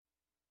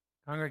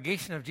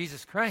Congregation of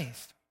Jesus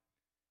Christ.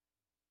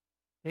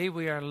 Today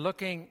we are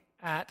looking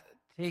at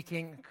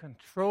taking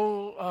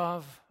control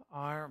of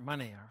our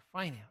money, our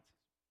finances.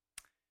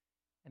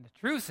 And the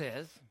truth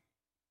is,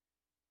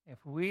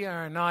 if we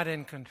are not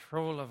in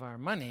control of our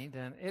money,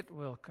 then it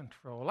will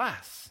control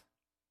us.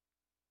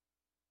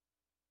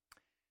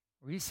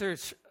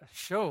 Research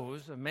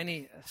shows,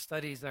 many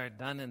studies are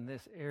done in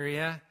this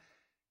area,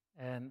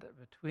 and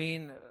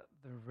between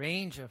the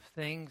range of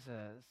things,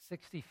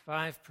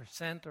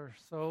 65% or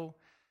so,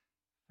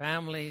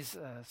 families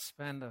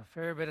spend a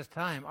fair bit of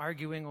time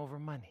arguing over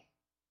money.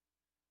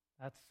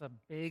 That's a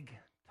big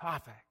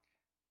topic.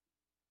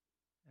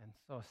 And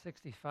so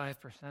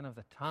 65% of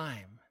the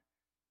time,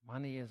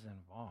 money is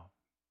involved.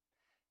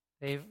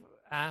 They've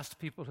asked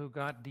people who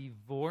got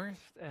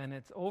divorced, and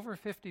it's over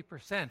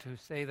 50% who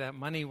say that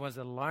money was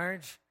a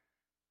large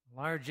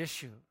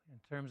issue in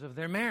terms of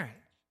their marriage,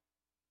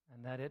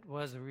 and that it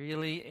was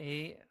really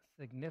a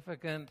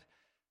significant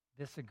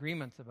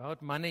disagreements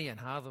about money and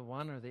how the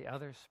one or the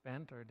other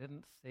spent or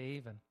didn't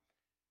save. And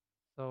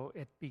so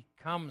it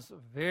becomes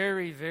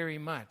very, very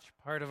much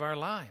part of our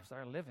lives,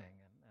 our living,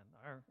 and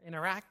our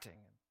interacting.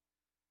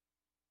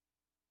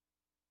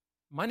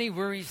 Money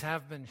worries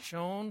have been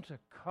shown to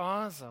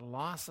cause a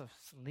loss of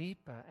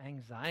sleep,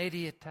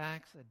 anxiety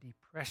attacks, a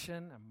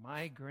depression,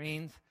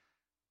 migraines,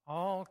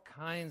 all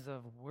kinds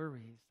of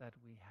worries that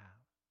we have.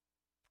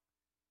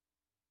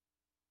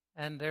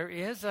 And there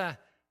is a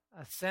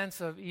sense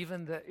of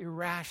even the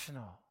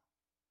irrational.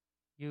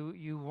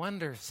 You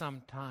wonder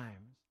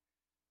sometimes.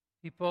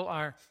 People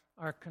are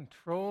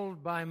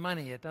controlled by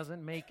money. It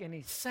doesn't make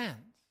any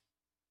sense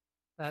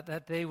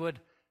that they would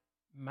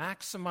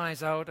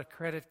maximize out a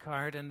credit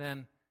card and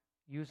then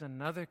use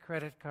another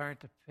credit card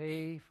to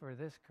pay for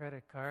this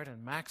credit card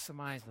and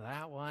maximize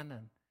that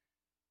one.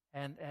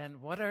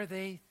 And what are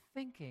they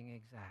thinking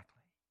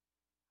exactly?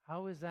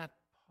 How is that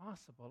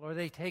possible? Or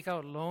they take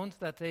out loans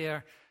that they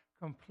are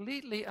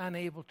completely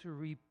unable to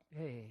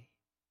repay.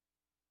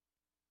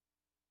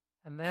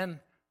 And then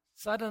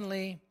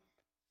suddenly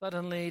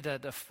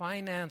the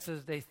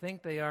finances they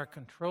think they are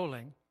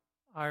controlling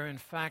are in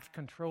fact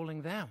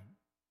controlling them.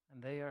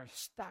 And they are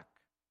stuck.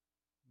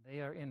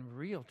 They are in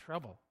real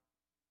trouble.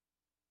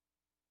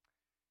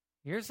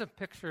 Here's a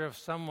picture of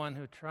someone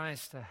who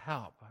tries to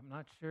help. I'm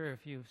not sure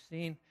if you've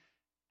seen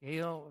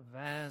Gail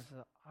Vaz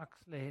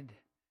Oxlade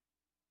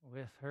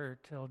with her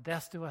Till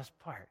Death Do Us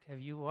Part. Have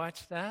you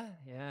watched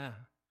that? Yeah.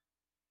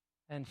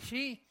 And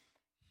she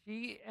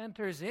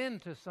enters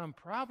into some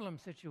problem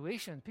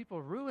situation,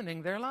 people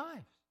ruining their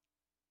lives.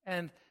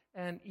 And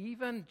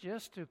even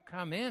just to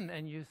come in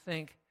and you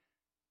think,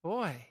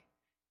 boy,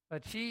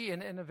 but she,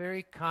 in a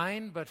very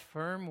kind but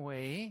firm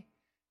way,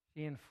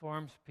 she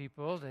informs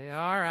people they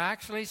are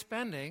actually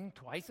spending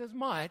twice as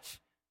much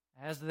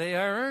as they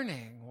are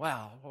earning.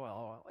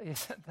 Well,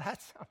 isn't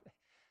that something?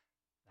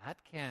 That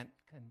can't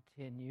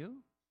continue.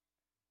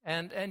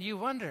 And you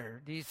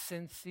wonder, these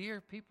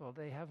sincere people,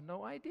 they have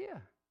no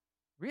idea,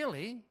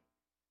 really,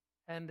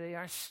 and they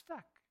are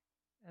stuck,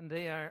 and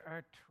they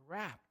are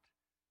trapped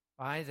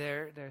by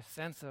their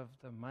sense of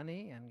the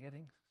money and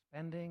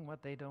spending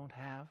what they don't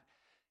have.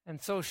 And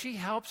so she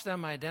helps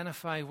them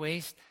identify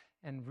waste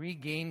and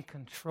regain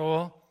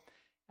control.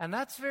 And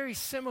that's very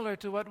similar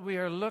to what we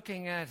are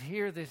looking at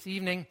here this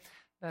evening,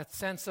 that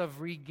sense of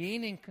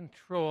regaining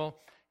control,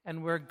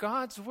 and where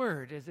God's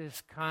word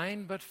is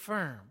kind but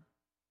firm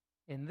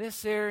in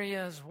this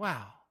area as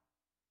well,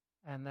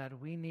 and that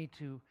we need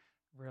to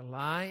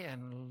rely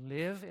and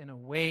live in a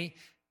way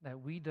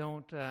that we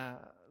don't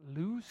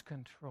lose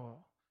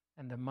control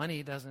and the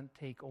money doesn't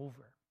take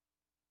over.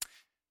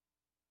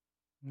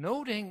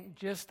 Noting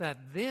just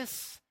that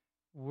this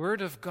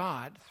word of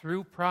God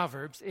through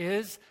Proverbs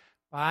is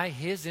by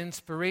his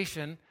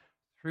inspiration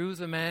through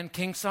the man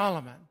King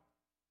Solomon.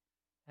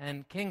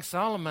 And King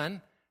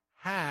Solomon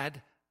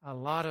had a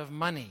lot of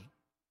money.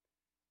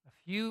 A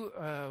few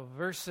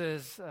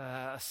verses,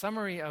 a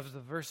summary of the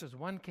verses,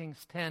 1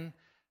 Kings 10,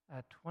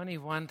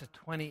 21 to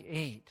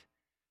 28.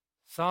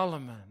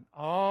 Solomon,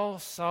 all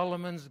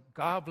Solomon's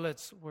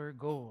goblets were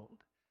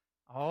gold.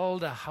 All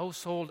the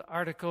household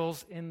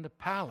articles in the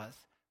palace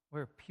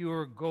were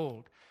pure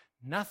gold.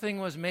 Nothing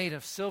was made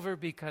of silver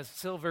because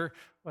silver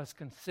was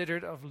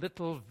considered of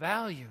little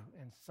value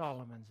in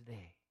Solomon's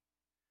day.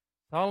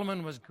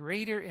 Solomon was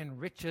greater in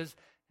riches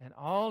than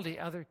all the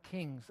other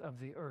kings of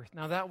the earth.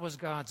 Now that was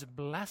God's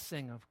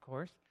blessing, of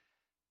course,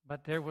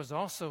 but there was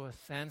also a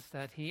sense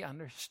that he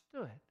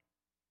understood,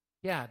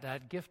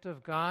 that gift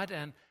of God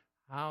and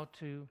how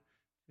to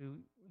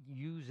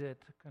use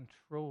it, to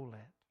control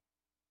it.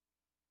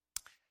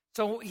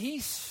 So he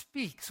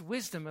speaks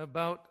wisdom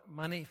about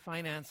money,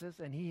 finances,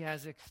 and he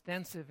has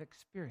extensive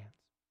experience.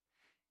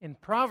 In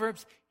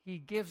Proverbs, he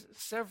gives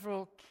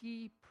several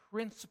key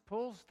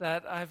principles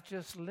that I've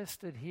just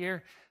listed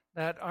here,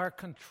 that our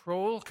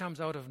control comes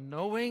out of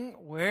knowing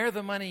where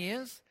the money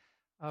is,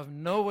 of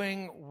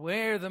knowing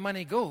where the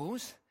money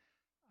goes,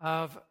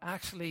 of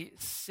actually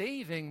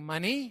saving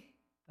money.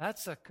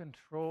 That's a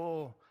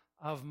control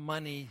of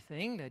money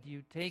thing, that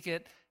you take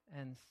it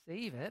and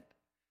save it.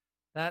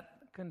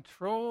 That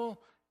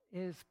control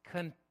is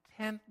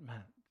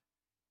contentment,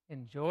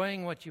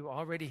 enjoying what you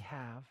already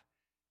have,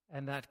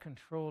 and that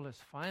control is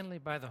finally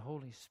by the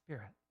Holy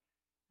Spirit.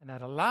 And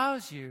that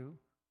allows you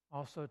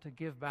also to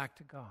give back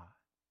to God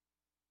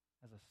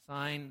as a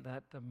sign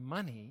that the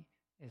money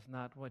is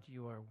not what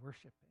you are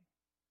worshiping.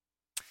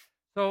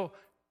 So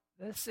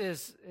this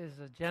is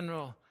a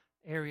general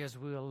areas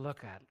we will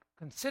look at.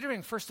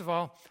 Considering, first of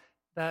all,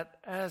 that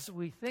as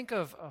we think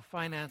of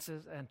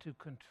finances and to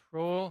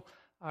control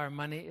our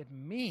money, it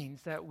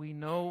means that we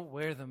know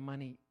where the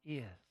money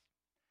is.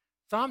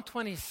 Psalm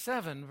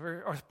 27,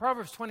 or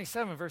Proverbs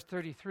 27, verse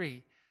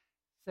 33,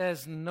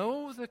 says,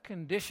 "Know the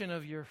condition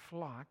of your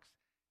flocks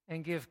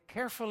and give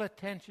careful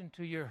attention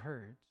to your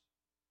herds."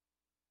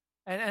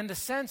 And the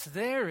sense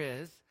there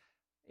is,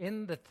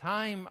 in the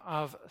time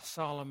of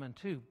Solomon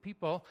too,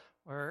 people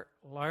were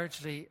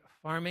largely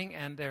farming,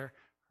 and their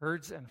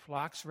herds and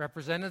flocks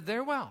represented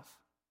their wealth.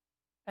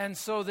 And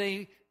so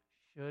they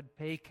should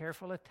pay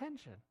careful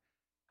attention.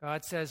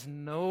 God says,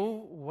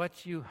 know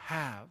what you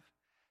have.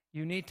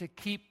 You need to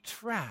keep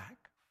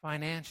track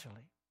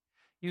financially.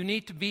 You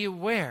need to be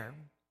aware,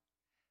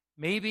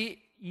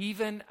 maybe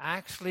even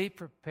actually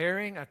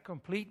preparing a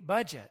complete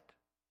budget.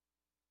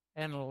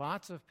 And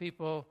lots of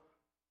people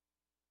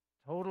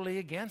totally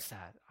against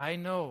that.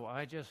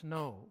 I just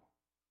know.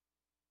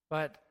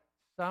 But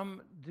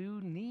some do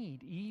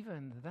need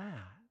even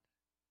that.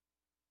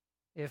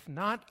 If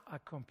not a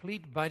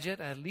complete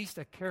budget, at least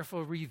a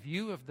careful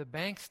review of the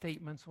bank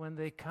statements when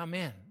they come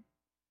in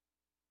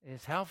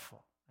is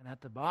helpful. And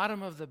at the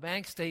bottom of the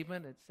bank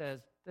statement, it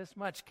says, this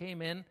much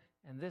came in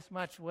and this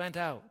much went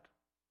out.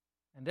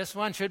 And this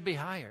one should be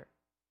higher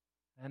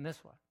than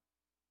this one.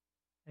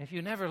 And if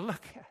you never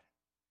look at it,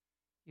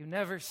 you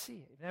never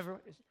see it.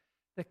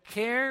 The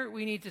care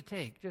we need to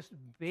take, just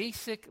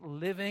basic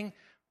living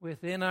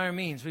within our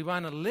means. We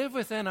want to live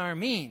within our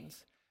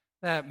means.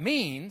 That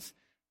means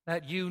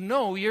that you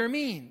know your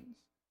means.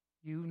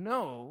 You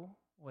know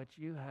what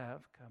you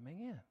have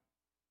coming in,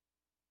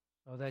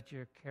 so that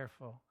you're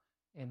careful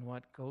in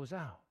what goes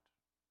out.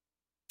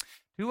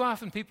 Too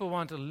often people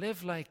want to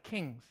live like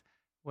kings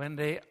when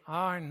they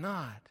are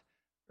not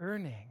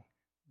earning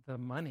the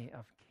money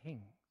of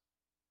kings.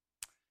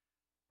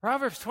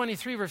 Proverbs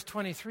 23, verse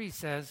 23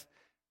 says,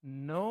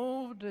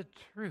 "Know the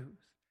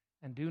truth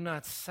and do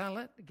not sell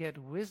it. Get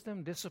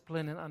wisdom,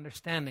 discipline, and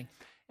understanding."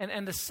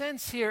 And the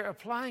sense here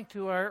applying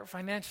to our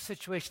financial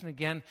situation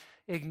again,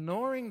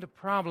 ignoring the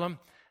problem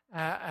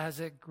as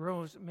it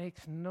grows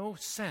makes no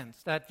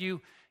sense. That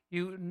you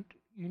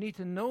need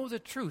to know the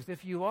truth.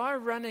 If you are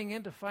running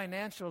into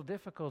financial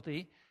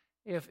difficulty,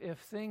 if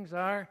things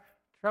are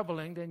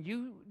troubling, then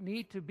you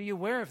need to be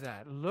aware of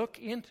that. Look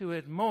into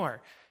it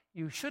more.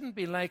 You shouldn't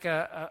be like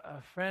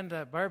a friend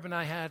Barb and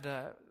I had,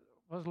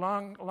 was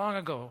long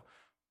ago,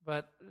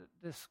 but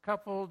this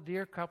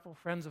dear couple,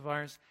 friends of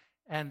ours,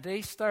 and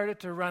they started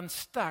to run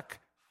stuck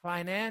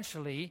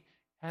financially,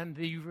 and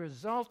the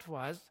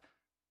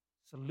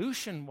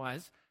solution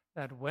was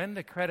that when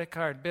the credit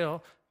card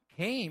bill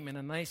came in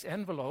a nice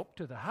envelope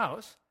to the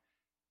house,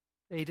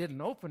 they didn't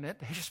open it,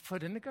 they just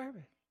put it in the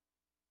garbage.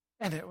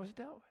 And it was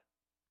dealt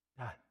with.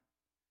 Done.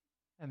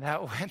 And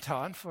that went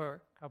on for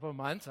a couple of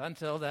months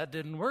until that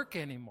didn't work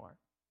anymore.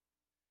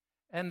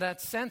 And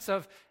that sense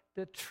of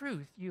the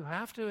truth, you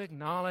have to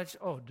acknowledge,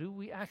 do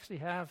we actually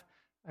have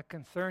a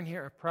concern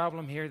here, a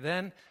problem here?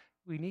 Then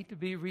we need to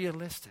be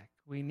realistic.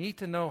 We need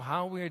to know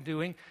how we're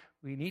doing.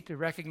 We need to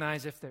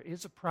recognize if there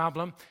is a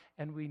problem,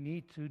 and we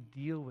need to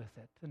deal with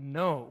it. To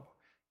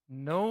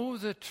know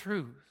the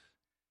truth,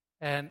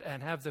 and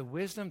have the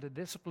wisdom, the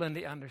discipline,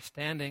 the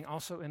understanding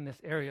also in this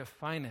area of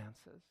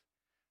finances.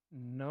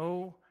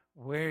 Know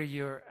where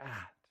you're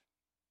at.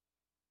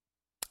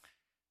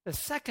 The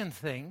second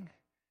thing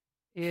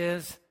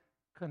is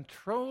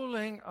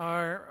controlling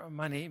our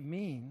money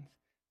means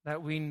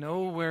that we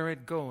know where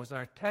it goes.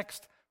 Our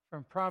text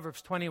from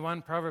Proverbs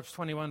 21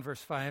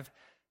 verse 5,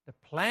 "The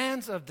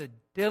plans of the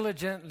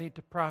diligent lead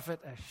to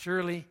profit as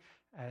surely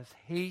as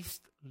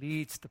haste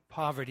leads to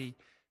poverty."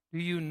 Do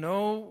you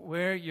know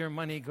where your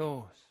money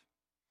goes?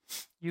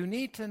 You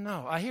need to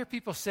know. I hear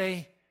people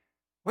say,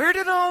 "Where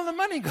did all the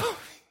money go?"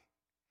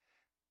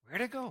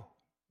 Where'd it go?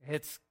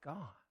 It's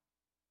gone.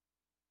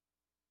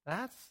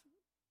 That's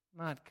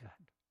not good.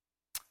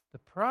 The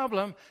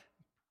problem,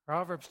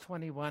 Proverbs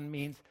 21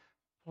 means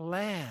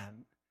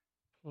plan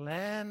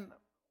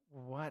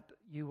what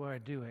you are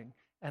doing.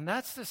 And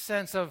that's the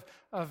sense of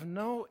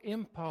no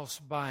impulse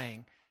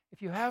buying.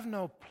 If you have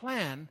no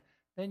plan,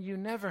 then you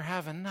never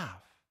have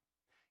enough.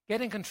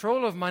 Getting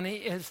control of money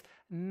is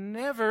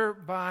never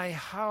by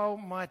how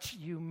much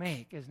you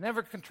make. Is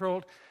never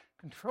controlled.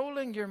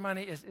 Controlling your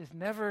money is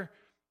never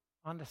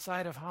on the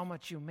side of how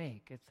much you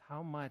make. It's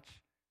how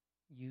much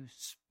you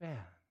spend.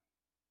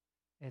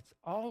 It's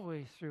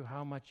always through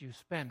how much you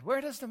spend.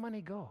 Where does the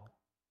money go?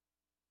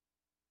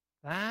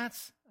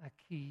 That's a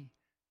key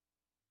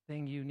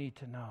thing you need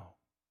to know.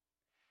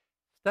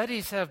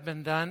 Studies have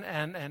been done,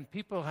 and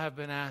people have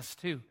been asked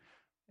too.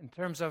 in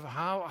terms of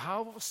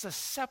how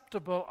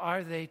susceptible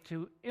are they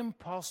to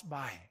impulse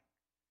buying.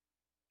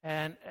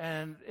 And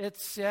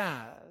it's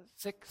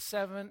 6,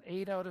 7,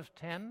 8 out of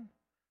 10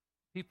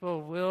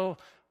 people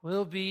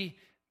will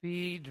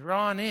be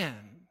drawn in.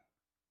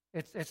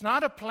 It's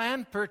not a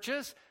planned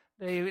purchase.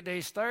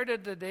 They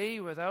started the day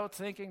without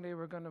thinking they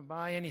were going to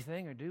buy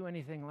anything or do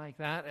anything like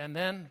that, and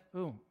then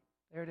boom,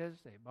 there it is.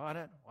 They bought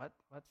it.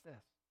 What's this?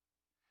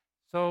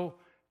 So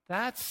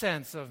that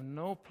sense of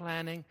no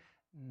planning,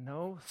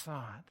 no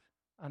thought,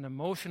 an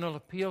emotional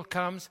appeal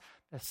comes.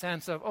 The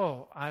sense of,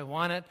 oh, I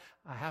want it,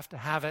 I have to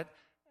have it,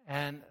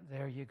 and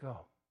there you go.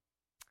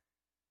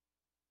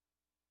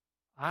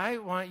 I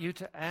want you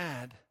to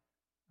add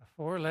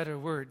a 4-letter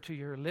word to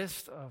your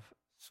list of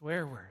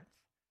swear words.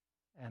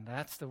 And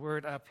that's the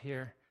word up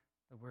here,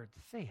 the word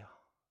sale.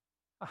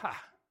 Aha,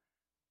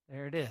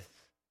 there it is.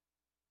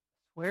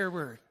 Swear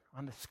word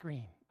on the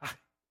screen. Ah.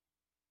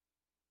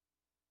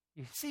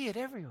 You see it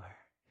everywhere.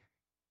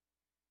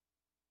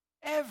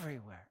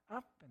 Everywhere,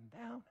 up and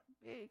down,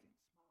 big and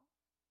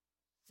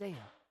small.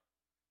 Sale.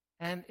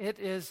 And it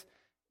is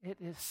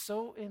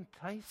so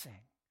enticing.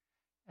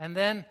 And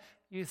then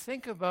you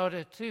think about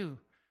it too.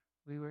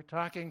 We were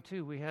talking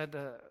too. We had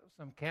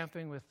some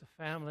camping with the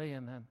family,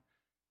 and then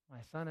my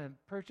son had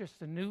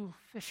purchased a new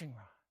fishing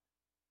rod.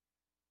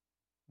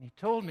 And he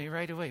told me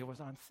right away it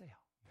was on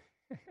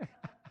sale.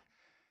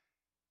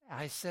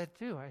 I said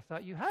too, I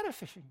thought you had a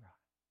fishing rod.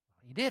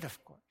 Well, he did,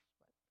 of course.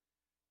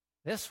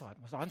 But this one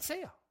was on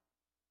sale.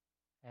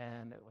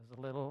 And it was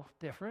a little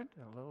different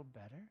and a little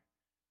better.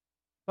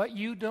 But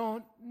you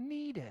don't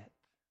need it.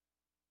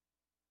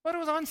 But it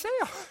was on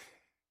sale.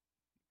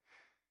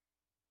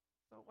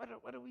 So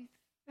what are we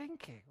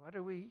thinking?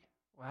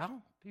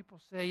 Well, people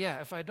say, yeah,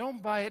 if I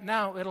don't buy it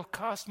now, it'll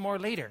cost more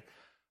later.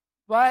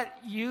 But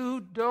you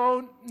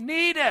don't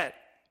need it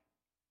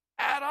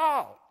at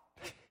all.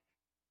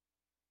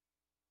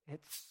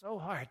 It's so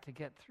hard to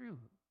get through.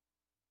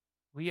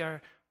 We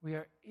are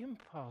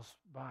impulse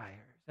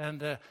buyers.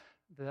 And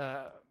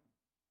the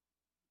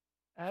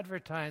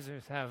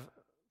advertisers have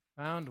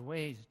found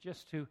ways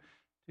just to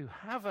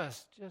have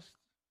us just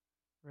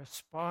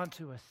respond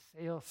to a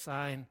sale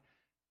sign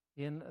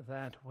in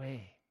that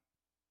way.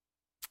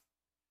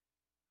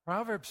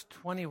 Proverbs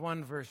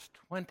 21 verse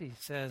 20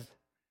 says,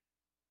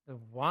 "The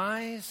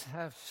wise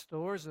have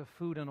stores of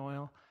food and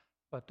oil,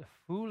 but the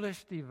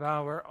foolish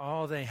devour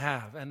all they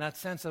have." And that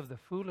sense of the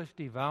foolish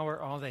devour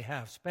all they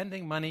have,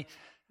 spending money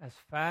as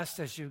fast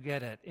as you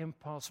get it,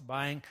 impulse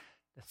buying,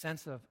 the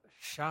sense of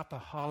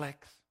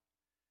shopaholics,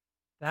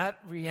 that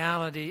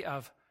reality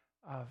of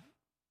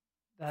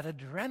that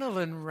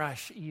adrenaline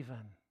rush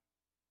even,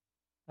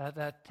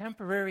 that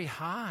temporary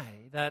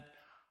high, that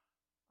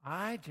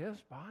I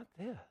just bought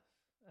this,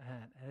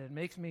 and it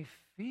makes me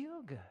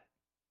feel good.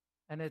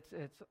 And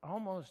it's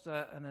almost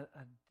an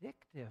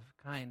addictive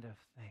kind of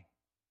thing.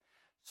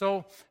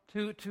 So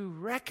to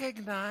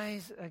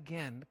recognize,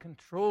 again,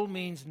 control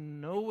means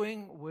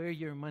knowing where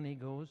your money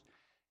goes,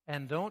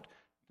 and don't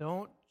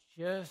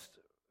just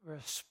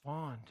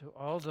respond to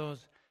all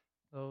those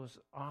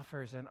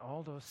offers and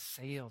all those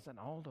sales and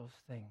all those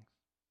things.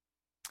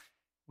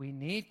 We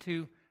need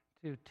to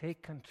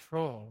take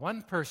control.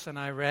 One person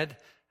I read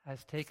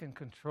has taken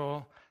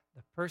control.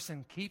 The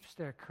person keeps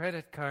their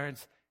credit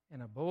cards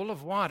in a bowl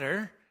of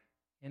water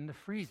in the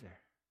freezer.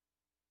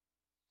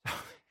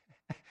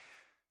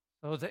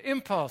 So the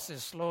impulse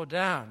is slowed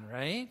down,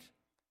 right?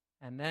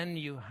 And then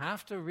you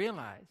have to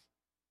realize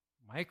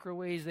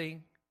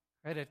microwaving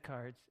credit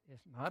cards is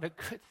not a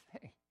good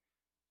thing.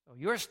 So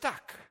you're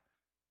stuck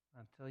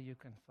until you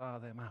can thaw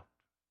them out.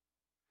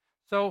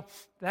 So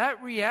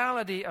that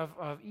reality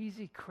of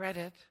easy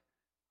credit,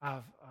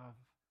 of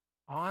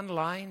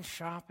online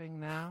shopping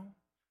now,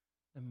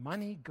 the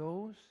money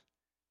goes,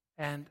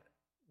 and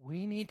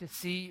we need to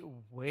see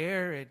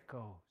where it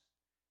goes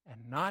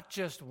and not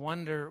just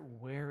wonder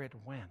where it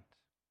went.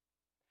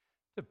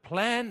 To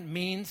plan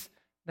means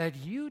that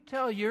you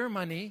tell your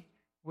money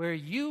where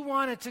you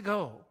want it to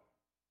go.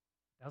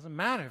 Doesn't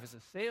matter if it's a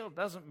sale,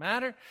 doesn't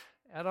matter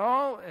at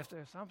all if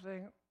there's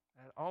something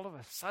that all of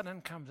a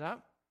sudden comes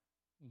up.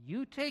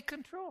 You take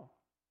control.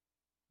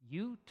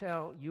 You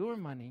tell your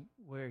money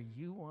where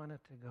you want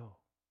it to go.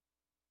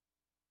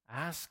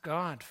 Ask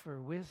God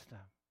for wisdom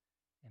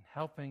in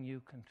helping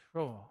you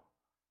control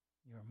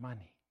your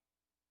money.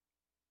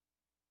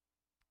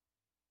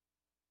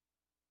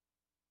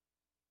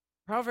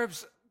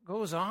 Proverbs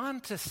goes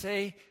on to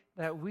say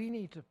that we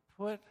need to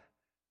put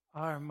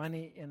our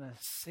money in a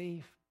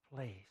safe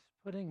place.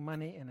 Putting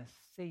money in a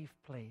safe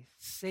place.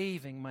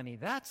 Saving money.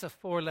 That's a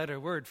 4-letter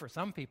word for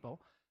some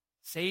people.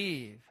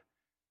 Save.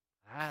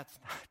 That's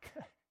not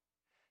good.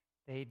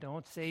 They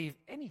don't save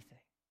anything.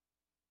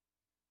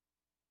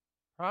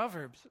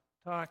 Proverbs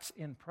talks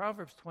in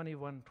Proverbs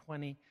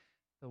 21:20,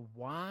 the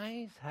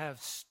wise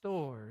have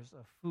stores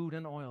of food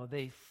and oil.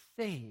 They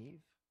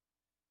save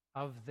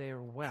of their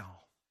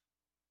wealth.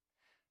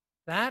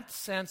 That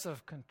sense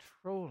of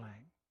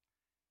controlling.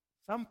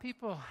 Some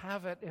people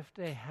have it if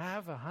they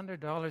have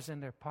 $100 in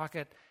their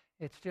pocket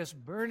It's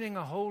just burning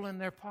a hole in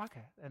their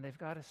pocket, and they've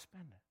got to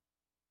spend it.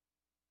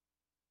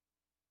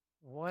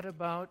 What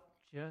about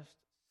just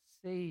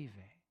saving?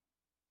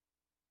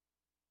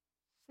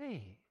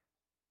 Save.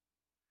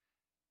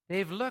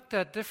 They've looked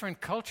at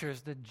different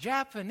cultures. The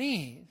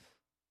Japanese,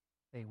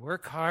 they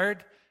work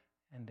hard,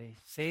 and they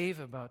save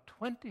about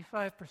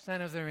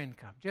 25% of their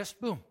income. Just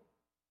boom.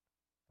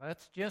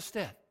 That's just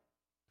it.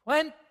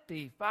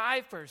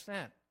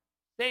 25%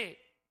 save.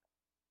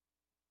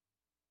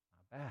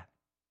 Not bad.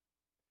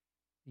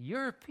 The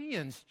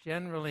Europeans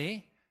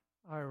generally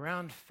are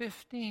around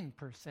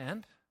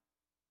 15%.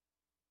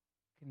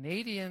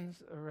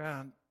 Canadians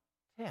around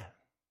 10%.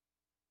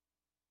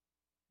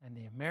 And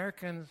the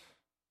Americans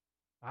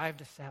 5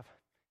 to 7.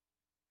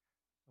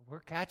 So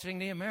we're catching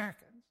the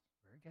Americans.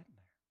 We're getting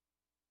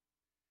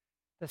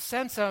there. The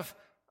sense of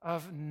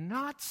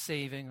not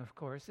saving, of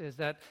course, is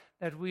that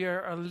we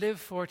are a live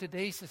for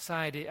today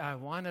society. I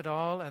want it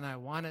all and I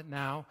want it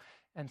now.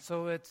 And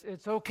so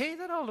it's okay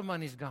that all the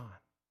money's gone.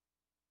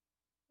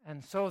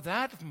 And so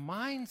that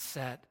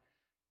mindset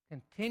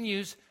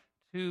continues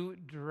to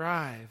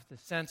drive the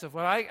sense of,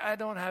 well, I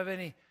don't have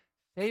any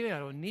saving. I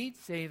don't need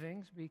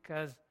savings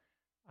because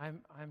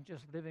I'm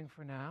just living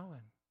for now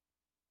and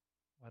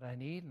what I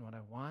need and what I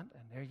want,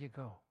 and there you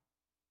go.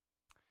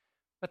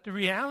 But the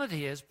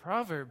reality is,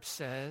 Proverbs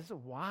says,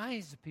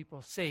 wise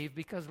people save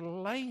because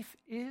life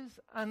is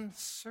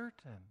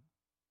uncertain.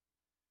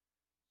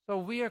 So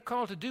we are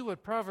called to do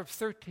what Proverbs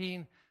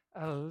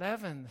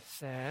 13:11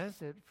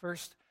 says. At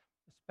first,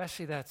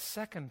 especially that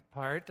second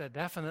part,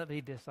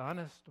 definitely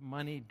dishonest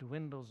money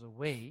dwindles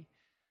away.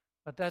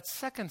 But that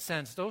second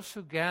sense, those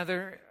who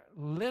gather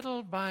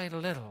little by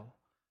little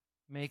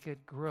make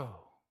it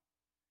grow.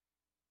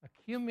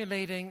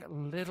 Accumulating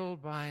little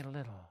by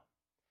little.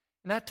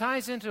 And that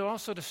ties into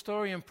also the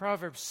story in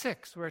Proverbs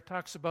 6 where it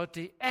talks about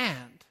the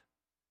ant.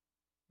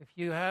 If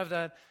you have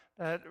that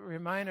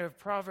reminder of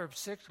Proverbs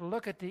 6,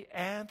 look at the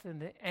ant,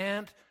 and the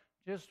ant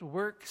just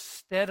works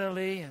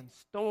steadily and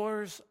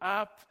stores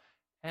up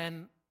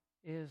and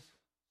is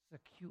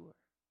secure.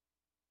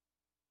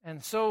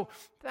 And so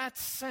that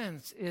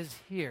sense is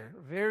here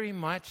very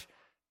much,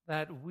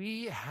 that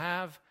we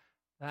have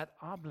that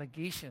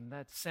obligation,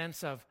 that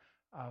sense of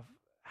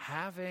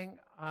having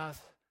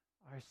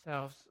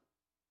ourselves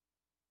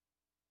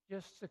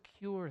just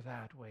secure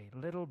that way,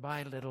 little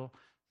by little,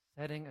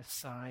 setting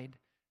aside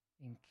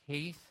in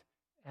case,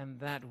 and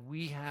that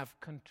we have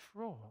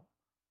control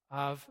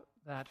of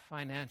that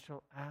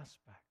financial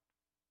aspect.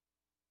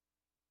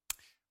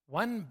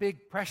 One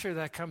big pressure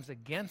that comes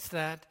against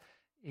that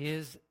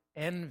is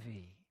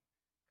envy,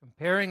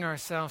 comparing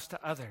ourselves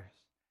to others.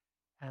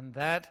 And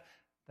that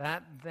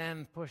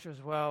then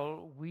pushes,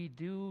 well, we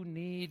do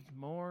need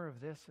more of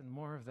this and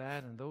more of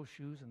that, and those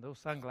shoes and those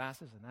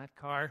sunglasses and that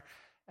car.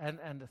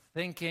 And the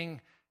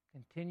thinking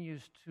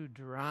continues to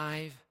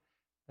drive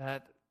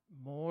that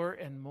more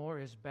and more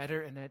is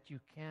better, and that you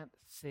can't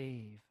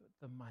save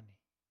the money.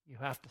 You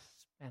have to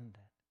spend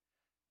it.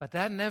 But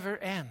that never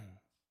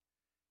ends.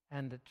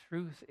 And the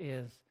truth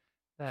is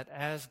that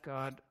as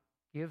God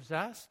gives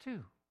us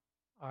too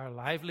our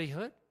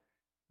livelihood,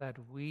 that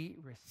we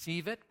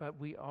receive it, but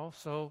we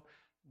also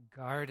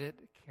guard it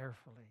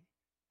carefully.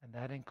 And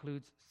that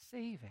includes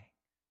saving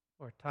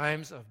for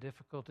times of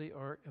difficulty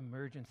or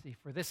emergency,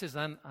 for this is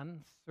an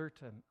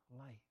uncertain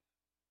life.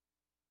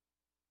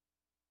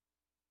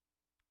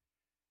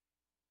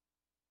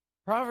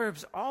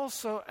 Proverbs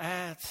also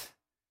adds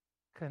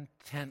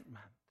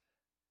contentment.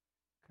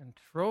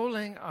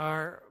 Controlling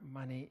our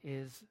money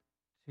is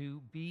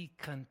to be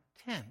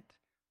content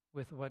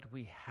with what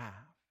we have.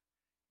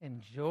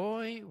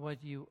 Enjoy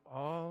what you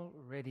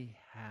already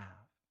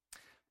have.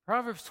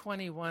 Proverbs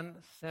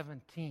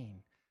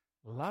 21:17.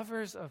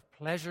 Lovers of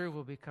pleasure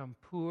will become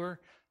poor.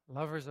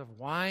 Lovers of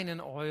wine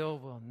and oil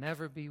will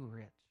never be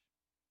rich.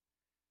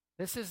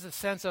 This is the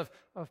sense of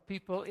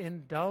people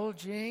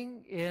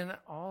indulging in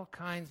all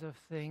kinds of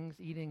things,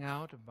 eating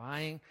out,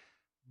 buying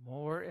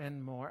more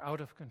and more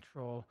out of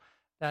control,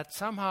 that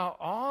somehow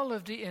all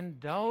of the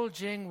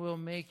indulging will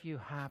make you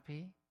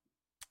happy.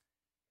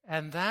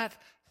 And that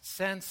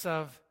sense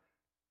of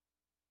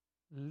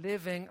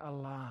living a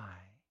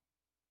lie.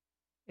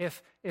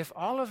 If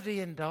all of the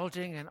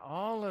indulging and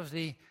all of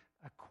the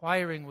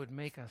acquiring would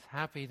make us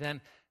happy,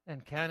 then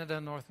Canada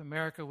and North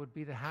America would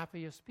be the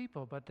happiest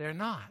people, but they're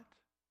not.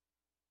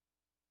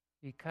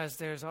 Because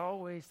there's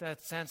always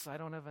that sense, I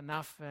don't have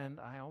enough and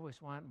I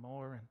always want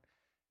more.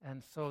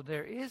 And so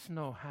there is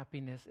no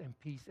happiness and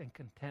peace and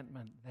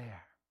contentment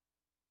there.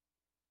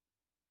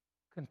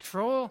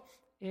 Control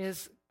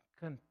is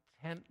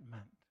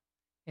contentment,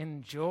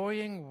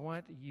 enjoying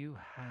what you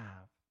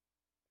have.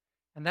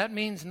 And that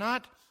means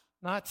not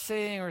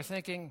saying or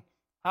thinking,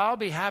 I'll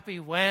be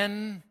happy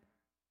when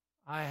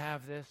I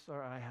have this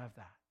or I have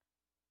that.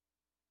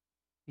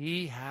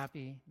 Be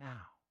happy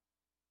now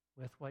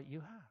with what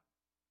you have.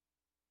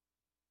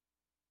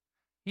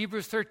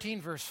 Hebrews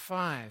 13 verse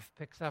 5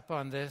 picks up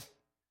on this.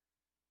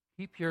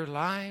 Keep your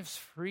lives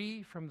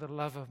free from the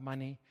love of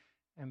money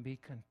and be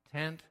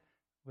content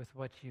with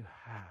what you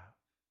have.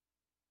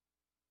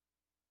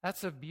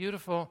 That's a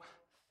beautiful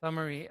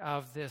summary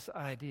of this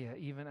idea,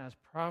 even as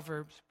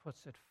Proverbs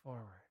puts it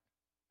forward.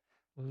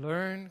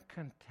 Learn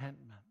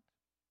contentment.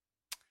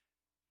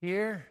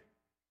 Here,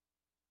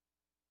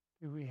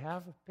 do we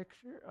have a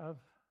picture of?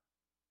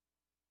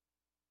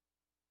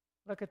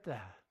 Look at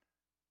that.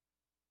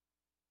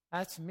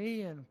 That's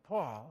me and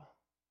Paul.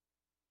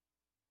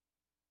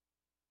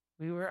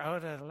 We were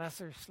out at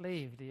Lesser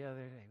Slave the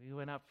other day. We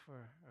went up for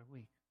a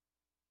week.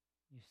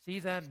 You see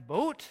that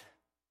boat?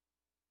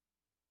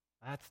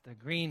 That's the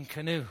Green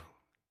Canoe.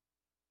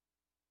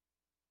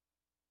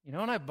 You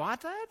know when I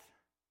bought that?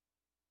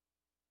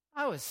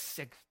 I was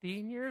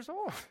 16 years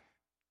old.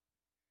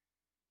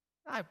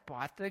 I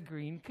bought the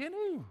Green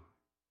Canoe.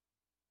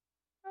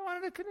 I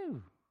wanted a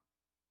canoe.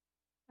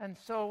 And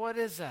so what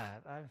is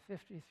that? I'm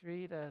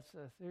 53, that's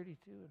 32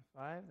 and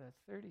 5, that's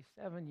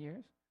 37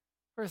 years.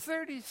 For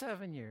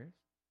 37 years,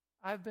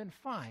 I've been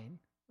fine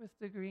with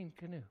the Green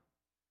Canoe.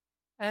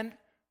 And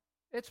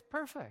it's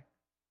perfect.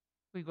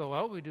 We go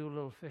out, we do a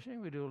little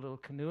fishing, we do a little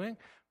canoeing.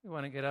 We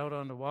want to get out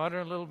on the water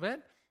a little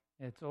bit.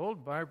 It's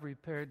old. Barb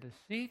repaired the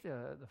seat.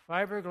 The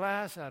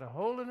fiberglass had a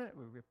hole in it.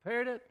 We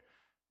repaired it.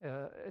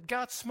 It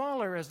got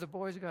smaller as the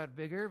boys got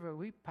bigger, but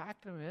we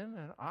packed them in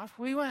and off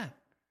we went.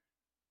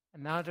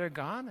 And now they're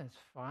gone. It's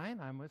fine.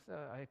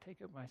 I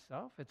take it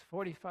myself. It's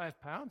 45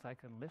 pounds. I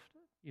can lift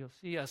it. You'll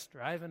see us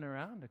driving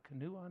around, a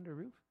canoe on the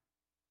roof.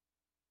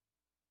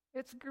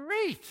 It's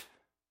great.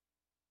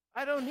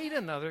 I don't need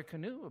another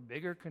canoe, a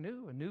bigger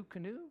canoe, a new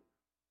canoe.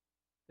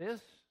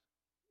 This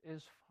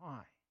is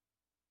fine.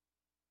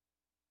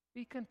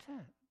 Be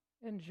content.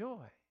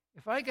 Enjoy.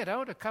 If I get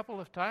out a couple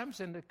of times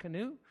in the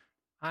canoe,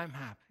 I'm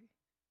happy.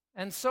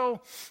 And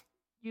so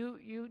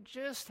you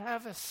just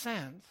have a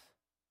sense.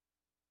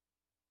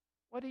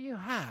 What do you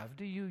have?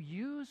 Do you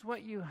use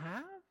what you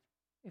have?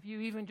 If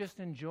you even just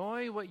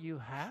enjoy what you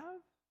have,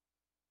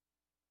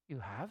 you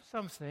have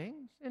some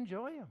things,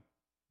 enjoy them.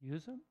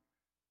 Use them.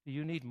 Do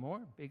you need more,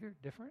 bigger,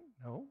 different?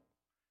 No.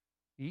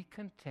 Be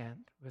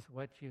content with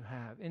what you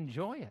have.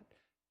 Enjoy it.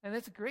 And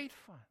it's great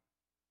fun.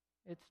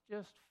 It's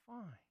just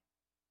fine.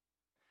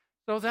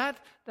 So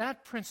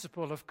that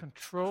principle of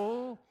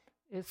control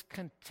is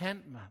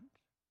contentment.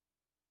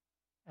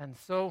 And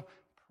so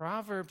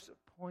Proverbs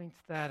points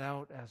that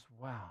out as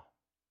well.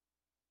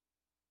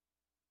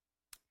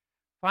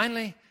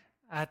 Finally,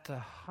 at the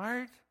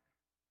heart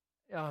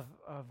of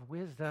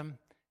wisdom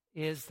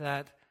is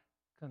that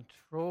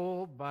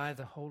control by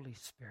the Holy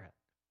Spirit.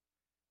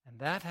 And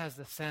that has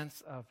the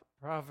sense of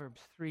Proverbs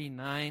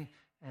 3:9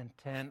 and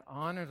 10.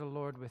 Honor the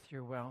Lord with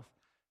your wealth,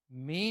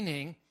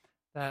 meaning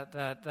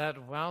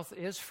that wealth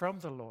is from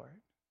the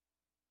Lord.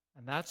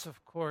 And that's,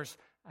 of course,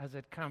 as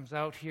it comes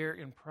out here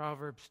in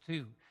Proverbs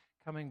 2,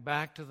 coming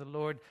back to the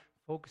Lord,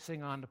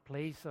 focusing on the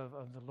place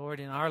of the Lord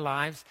in our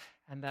lives,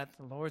 and that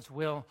the Lord's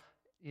will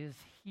is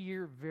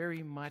here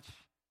very much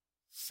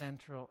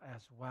central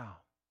as well.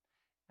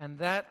 And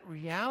that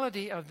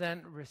reality of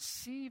then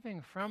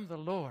receiving from the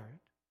Lord,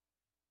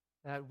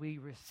 that we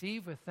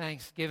receive with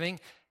thanksgiving,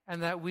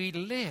 and that we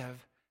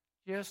live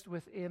just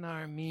within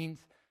our means,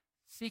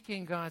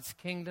 seeking God's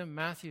kingdom,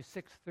 Matthew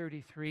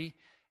 6:33,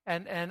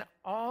 and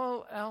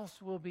all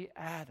else will be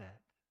added.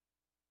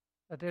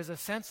 That there's a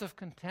sense of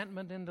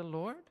contentment in the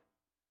Lord.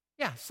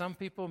 Yeah, some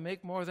people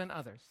make more than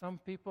others. Some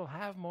people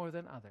have more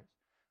than others.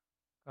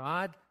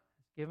 God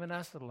has given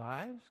us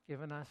lives,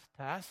 given us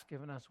tasks,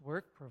 given us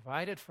work,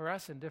 provided for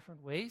us in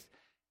different ways,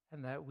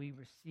 and that we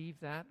receive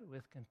that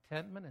with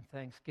contentment and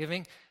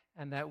thanksgiving,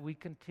 and that we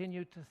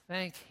continue to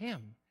thank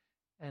Him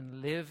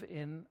and live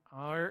in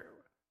our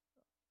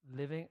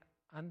living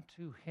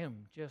unto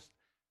Him, just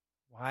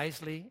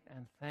wisely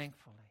and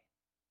thankfully.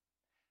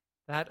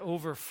 That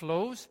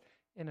overflows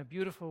in a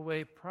beautiful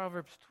way.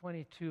 Proverbs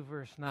 22,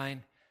 verse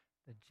 9,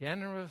 the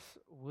generous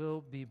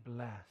will be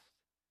blessed,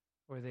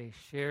 for they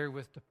share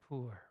with the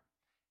poor.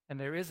 And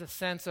there is a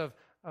sense of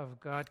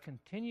God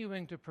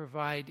continuing to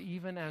provide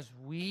even as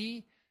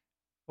we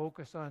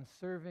focus on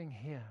serving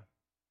Him.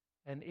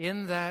 And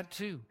in that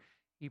too,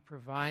 He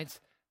provides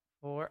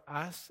for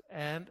us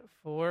and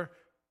for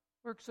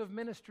works of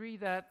ministry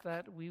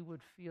that we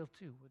would feel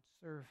too, would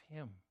serve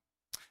Him.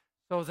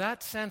 So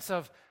that sense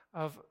of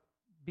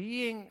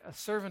being a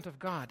servant of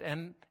God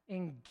and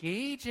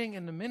engaging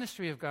in the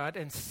ministry of God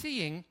and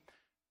seeing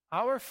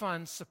our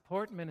funds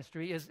support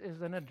ministry is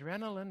an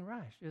adrenaline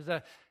rush,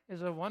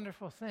 is a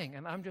wonderful thing.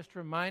 And I'm just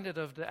reminded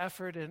of the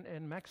effort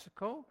in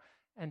Mexico,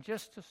 and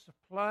just to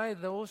supply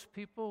those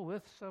people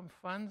with some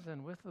funds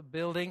and with a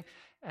building,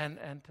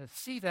 and to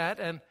see that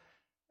and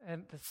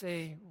to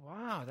say,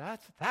 wow,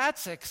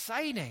 that's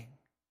exciting.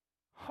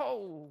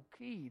 Oh,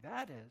 gee,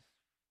 that is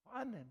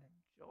fun and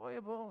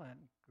enjoyable and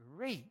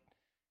great.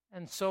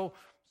 And so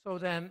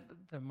then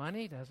the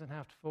money doesn't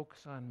have to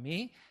focus on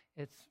me.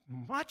 It's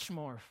much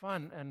more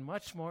fun and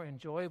much more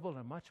enjoyable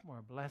and much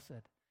more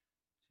blessed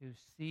to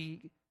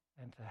see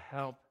and to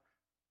help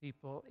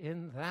people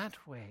in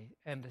that way,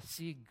 and to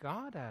see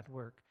God at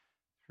work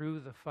through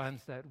the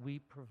funds that we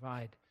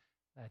provide,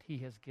 that He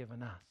has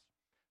given us.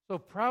 So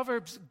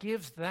Proverbs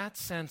gives that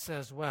sense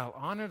as well.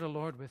 Honor the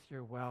Lord with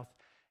your wealth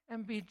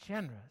and be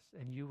generous,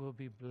 and you will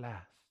be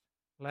blessed.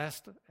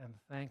 Blessed and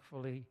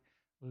thankfully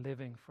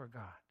living for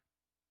God.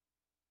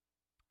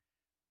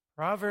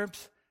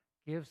 Proverbs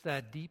gives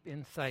that deep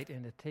insight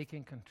into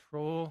taking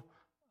control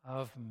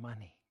of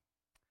money.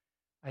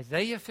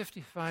 Isaiah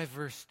 55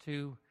 verse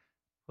 2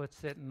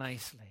 puts it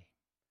nicely.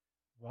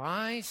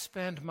 Why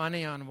spend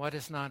money on what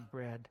is not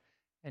bread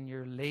and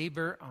your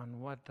labor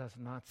on what does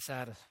not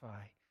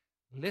satisfy?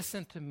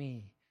 Listen to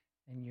me,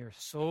 and your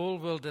soul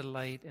will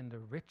delight in the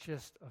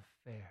richest of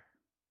fare.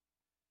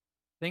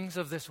 Things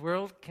of this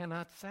world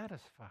cannot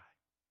satisfy.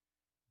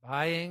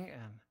 Buying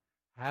and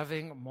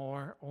having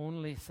more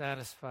only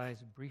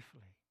satisfies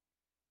briefly.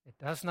 It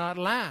does not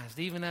last,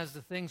 even as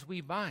the things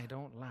we buy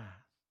don't last.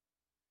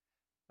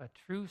 But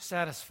true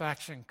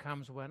satisfaction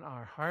comes when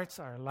our hearts,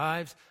 our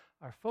lives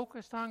are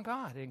focused on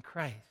God in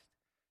Christ.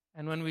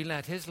 And when we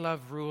let His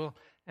love rule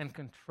and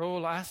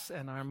control us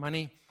and our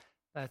money,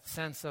 that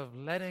sense of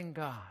letting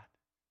God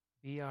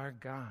be our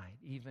guide,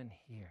 even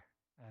here,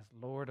 as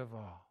Lord of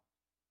all.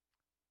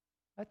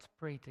 Let's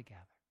pray together.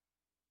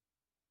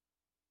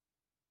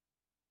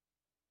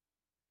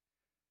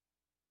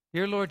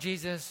 Dear Lord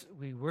Jesus,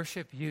 we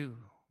worship you,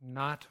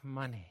 not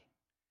money.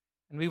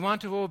 And we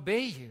want to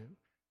obey you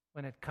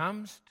when it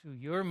comes to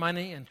your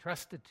money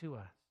entrusted to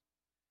us.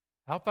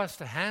 Help us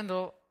to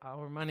handle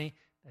our money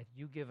that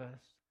you give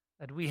us,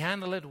 that we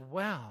handle it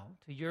well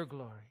to your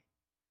glory.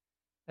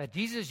 That,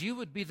 Jesus, you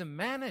would be the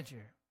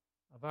manager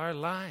of our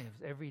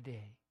lives every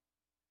day.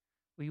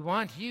 We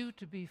want you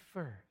to be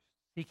first,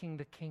 seeking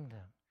the kingdom.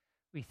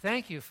 We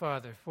thank you,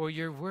 Father, for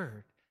your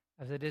word,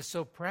 as it is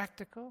so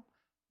practical,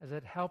 as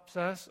it helps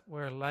us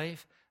where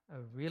life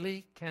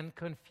really can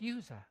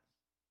confuse us.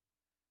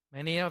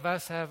 Many of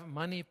us have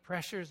money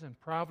pressures and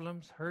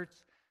problems,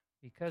 hurts,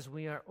 because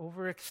we are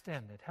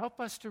overextended. Help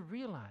us to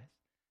realize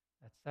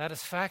that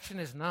satisfaction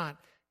is not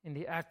in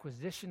the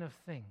acquisition of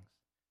things,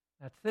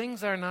 that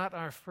things are not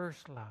our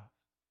first love.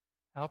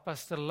 Help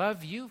us to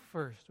love you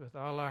first with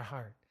all our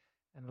heart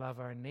and love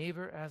our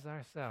neighbor as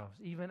ourselves,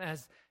 even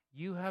as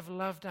you have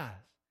loved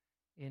us.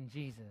 In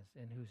Jesus,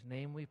 in whose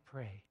name we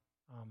pray.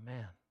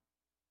 Amen.